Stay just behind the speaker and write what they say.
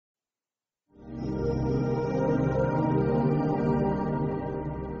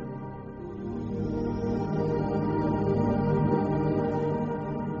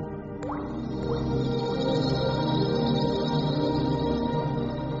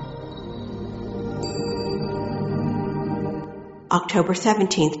October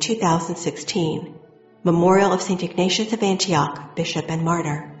 17, 2016. Memorial of St. Ignatius of Antioch, Bishop and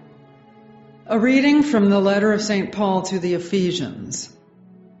Martyr. A reading from the letter of St. Paul to the Ephesians.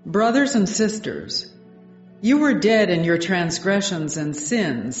 Brothers and sisters, you were dead in your transgressions and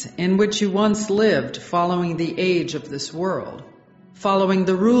sins, in which you once lived, following the age of this world, following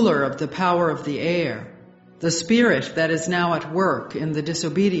the ruler of the power of the air, the spirit that is now at work in the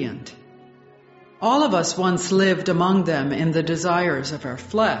disobedient. All of us once lived among them in the desires of our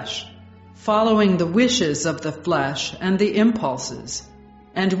flesh, following the wishes of the flesh and the impulses,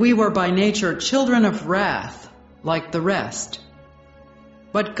 and we were by nature children of wrath, like the rest.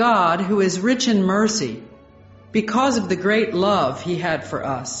 But God, who is rich in mercy, because of the great love He had for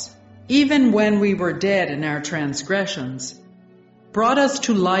us, even when we were dead in our transgressions, brought us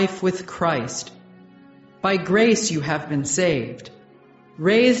to life with Christ. By grace you have been saved,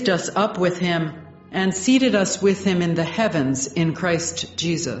 raised us up with Him, and seated us with Him in the heavens in Christ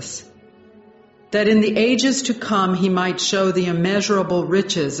Jesus, that in the ages to come He might show the immeasurable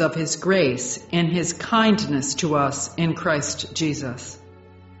riches of His grace in His kindness to us in Christ Jesus.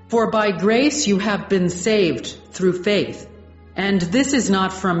 For by grace you have been saved through faith, and this is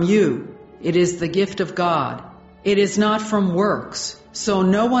not from you, it is the gift of God. It is not from works, so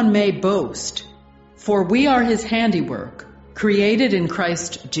no one may boast. For we are His handiwork, created in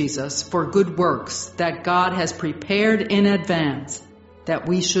Christ Jesus for good works that God has prepared in advance, that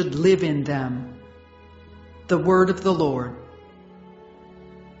we should live in them. The word of the Lord.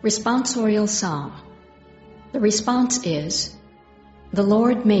 Responsorial Psalm. The response is, the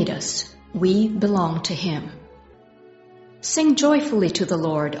Lord made us, we belong to Him. Sing joyfully to the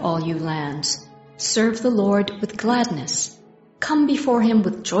Lord, all you lands. Serve the Lord with gladness. Come before Him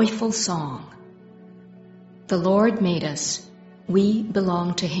with joyful song. The Lord made us, we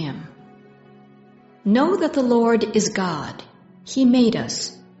belong to Him. Know that the Lord is God. He made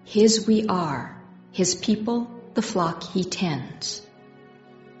us, His we are, His people, the flock He tends.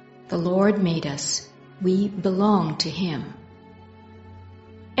 The Lord made us, we belong to Him.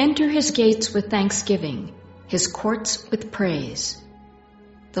 Enter His gates with thanksgiving, His courts with praise.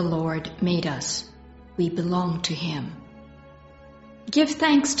 The Lord made us, we belong to Him. Give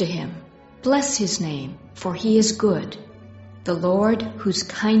thanks to Him, bless His name, for He is good. The Lord, whose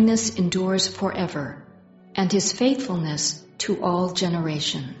kindness endures forever, and His faithfulness to all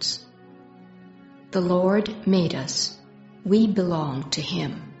generations. The Lord made us, we belong to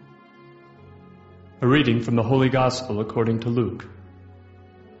Him. A reading from the Holy Gospel according to Luke.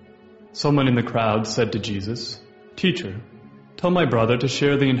 Someone in the crowd said to Jesus, "Teacher, tell my brother to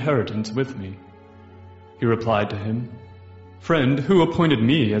share the inheritance with me." He replied to him, "Friend, who appointed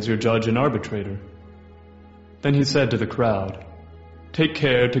me as your judge and arbitrator?" Then he said to the crowd, "Take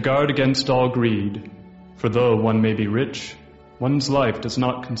care to guard against all greed, for though one may be rich, one's life does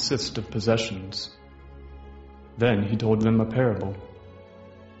not consist of possessions." Then he told them a parable.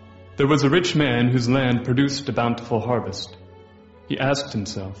 There was a rich man whose land produced a bountiful harvest. He asked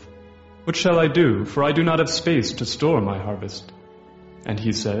himself, "What shall I do, for I do not have space to store my harvest?" And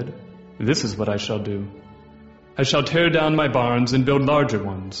he said, "This is what I shall do. I shall tear down my barns and build larger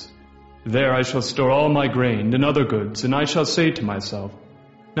ones. There I shall store all my grain and other goods, and I shall say to myself,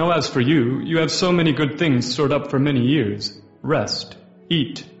 'Now as for you, you have so many good things stored up for many years. Rest,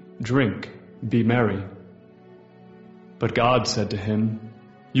 eat, drink, be merry.' But God said to him,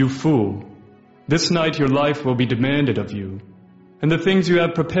 'You fool, this night your life will be demanded of you, and the things you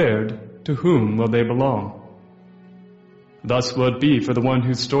have prepared, to whom will they belong?' Thus will it be for the one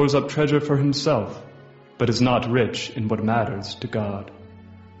who stores up treasure for himself, but is not rich in what matters to God."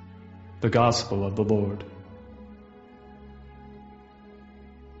 The Gospel of the Lord.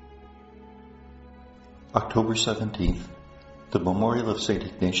 October 17th, the Memorial of St.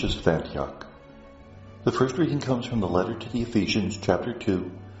 Ignatius of Antioch. The first reading comes from the letter to the Ephesians, chapter 2,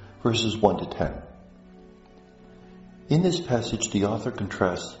 verses 1 to 10. In this passage, the author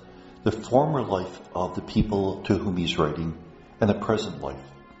contrasts the former life of the people to whom he's writing and the present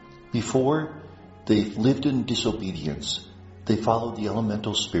life. Before, they lived in disobedience. They followed the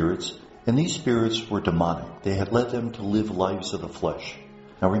elemental spirits, and these spirits were demonic. They had led them to live lives of the flesh.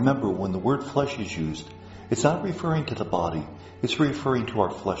 Now remember, when the word flesh is used, it's not referring to the body, it's referring to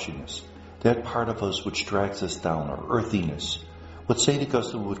our fleshiness, that part of us which drags us down, our earthiness, what St.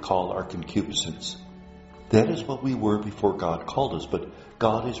 Augustine would call our concupiscence. That is what we were before God called us, but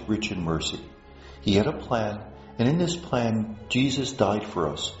God is rich in mercy. He had a plan, and in this plan, Jesus died for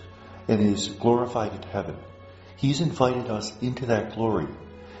us and is glorified in heaven. He's invited us into that glory,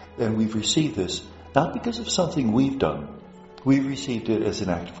 and we've received this not because of something we've done. We received it as an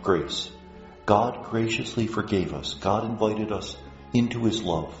act of grace. God graciously forgave us. God invited us into his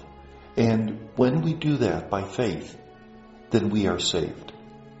love. And when we do that by faith, then we are saved.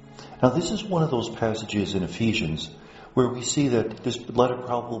 Now, this is one of those passages in Ephesians where we see that this letter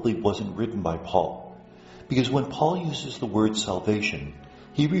probably wasn't written by Paul. Because when Paul uses the word salvation,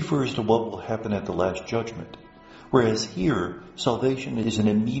 he refers to what will happen at the last judgment. Whereas here, salvation is an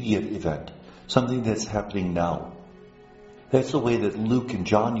immediate event, something that's happening now. That's the way that Luke and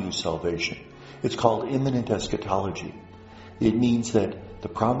John use salvation. It's called imminent eschatology. It means that the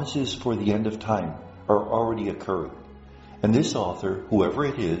promises for the end of time are already occurring. And this author, whoever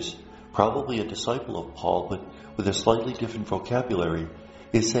it is, probably a disciple of Paul, but with a slightly different vocabulary,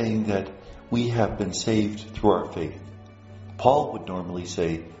 is saying that we have been saved through our faith. Paul would normally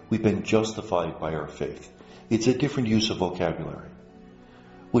say we've been justified by our faith. It's a different use of vocabulary.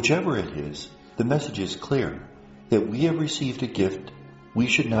 Whichever it is, the message is clear that we have received a gift. We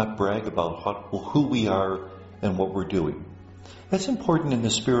should not brag about who we are and what we're doing. That's important in the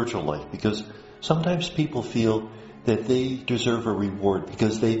spiritual life because sometimes people feel that they deserve a reward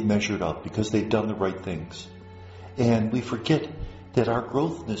because they've measured up, because they've done the right things. And we forget that our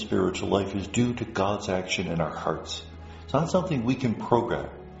growth in the spiritual life is due to God's action in our hearts. It's not something we can program.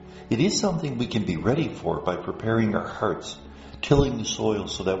 It is something we can be ready for by preparing our hearts, tilling the soil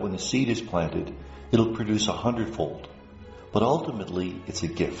so that when the seed is planted, it'll produce 100-fold. But ultimately, it's a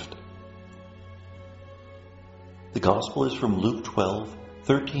gift. The Gospel is from Luke 12,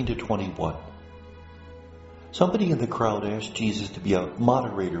 13 to 21. Somebody in the crowd asked Jesus to be a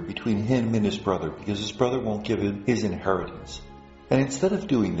moderator between him and his brother because his brother won't give him his inheritance. And instead of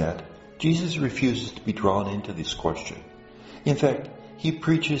doing that, Jesus refuses to be drawn into this question. In fact, he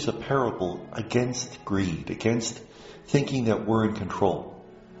preaches a parable against greed, against thinking that we're in control.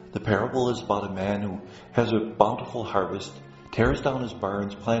 The parable is about a man who has a bountiful harvest, tears down his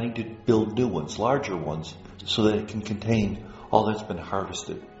barns, planning to build new ones, larger ones, so that it can contain all that's been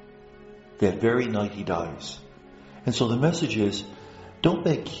harvested. That very night he dies. And so the message is, don't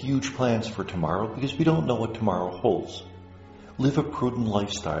make huge plans for tomorrow because we don't know what tomorrow holds. Live a prudent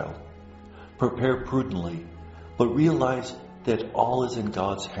lifestyle. Prepare prudently, but realize that all is in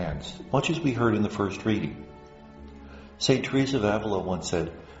God's hands, much as we heard in the first reading. St. Teresa of Avila once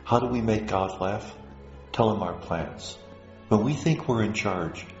said, how do we make God laugh? Tell him our plans. When we think we're in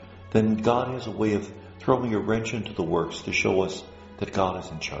charge, then God has a way of throwing a wrench into the works to show us that God is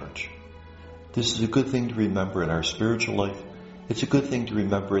in charge. This is a good thing to remember in our spiritual life. It's a good thing to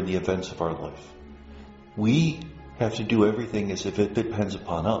remember in the events of our life. We have to do everything as if it depends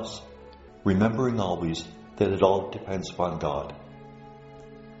upon us, remembering always that it all depends upon God.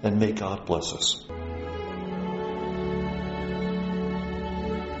 And may God bless us.